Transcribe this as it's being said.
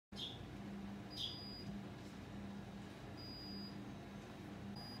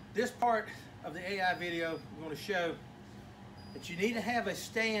This part of the AI video, I'm going to show that you need to have a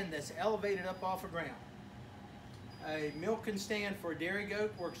stand that's elevated up off the ground. A milking stand for a dairy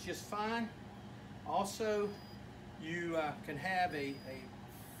goat works just fine. Also, you can have a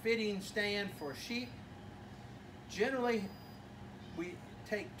fitting stand for a sheep. Generally, we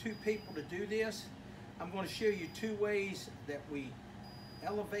take 2 people to do this. I'm going to show you 2 ways that we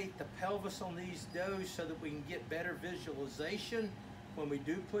elevate the pelvis on these does so that we can get better visualization when we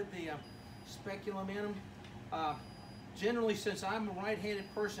do put the speculum in them. Generally, since I'm a right-handed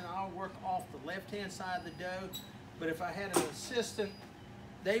person, I'll work off the left-hand side of the doe. But if I had an assistant,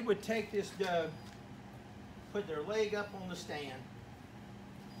 they would take this doe, put their leg up on the stand,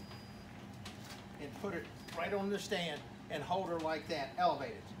 and put it right on the stand and hold her like that,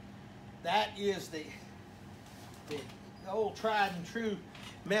 elevated. That is the old tried and true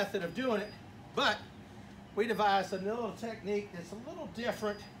method of doing it, but we devised a little technique that's a little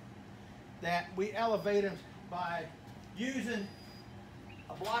different, that we elevate them by using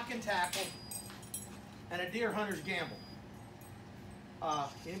a block and tackle and a deer hunter's gamble.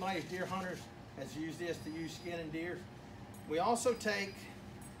 Anybody who's deer hunters has used this to use skinning deer. We also take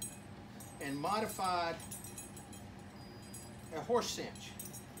and modified a horse cinch.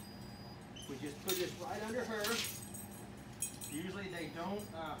 We just put this right under her. Usually they don't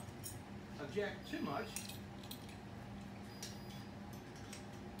object too much.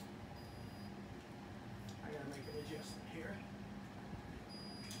 I gotta make an adjustment here.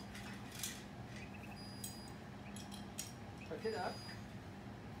 Hook it up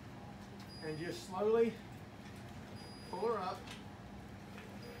and just slowly pull her up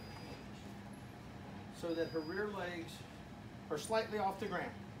so that her rear legs are slightly off the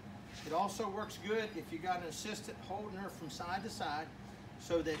ground. It also works good if you got an assistant holding her from side to side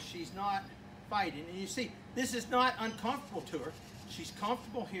so that she's not fighting. And you see, this is not uncomfortable to her. She's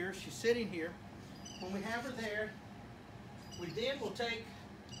comfortable here, she's sitting here. When we have her there, we then will take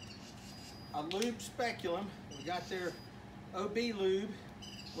a lube speculum. We got their OB lube.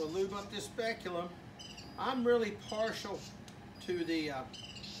 We'll lube up this speculum. I'm really partial to the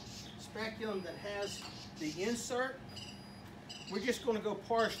speculum that has the insert. We're just going to go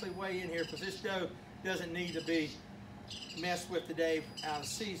partially way in here because this doe doesn't need to be messed with today out of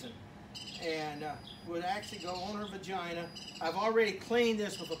season. And would actually go on her vagina. I've already cleaned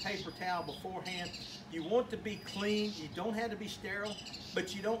this with a paper towel beforehand. You want to be clean. You don't have to be sterile,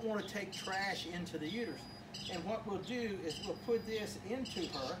 but you don't want to take trash into the uterus. And what we'll do is we'll put this into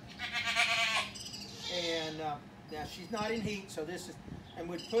her. And now she's not in heat, so this is, and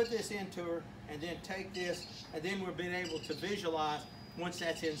we'd put this into her and then take this, and then we'll be able to visualize once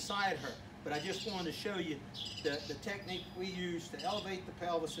that's inside her. But I just wanted to show you the technique we use to elevate the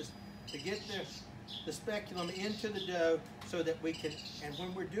pelvis, to get the speculum into the doe so that we can, and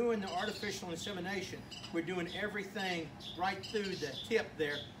when we're doing the artificial insemination, we're doing everything right through the tip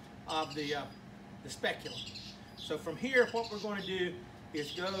there of the speculum. So from here, what we're going to do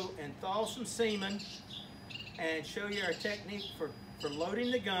is go and thaw some semen and show you our technique for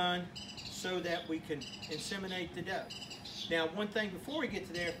loading the gun so that we can inseminate the doe. Now, one thing before we get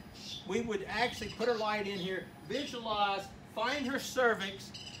to there, we would actually put her light in here, visualize, find her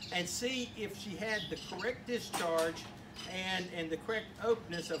cervix, and see if she had the correct discharge and the correct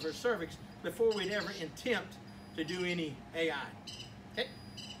openness of her cervix before we'd ever attempt to do any AI.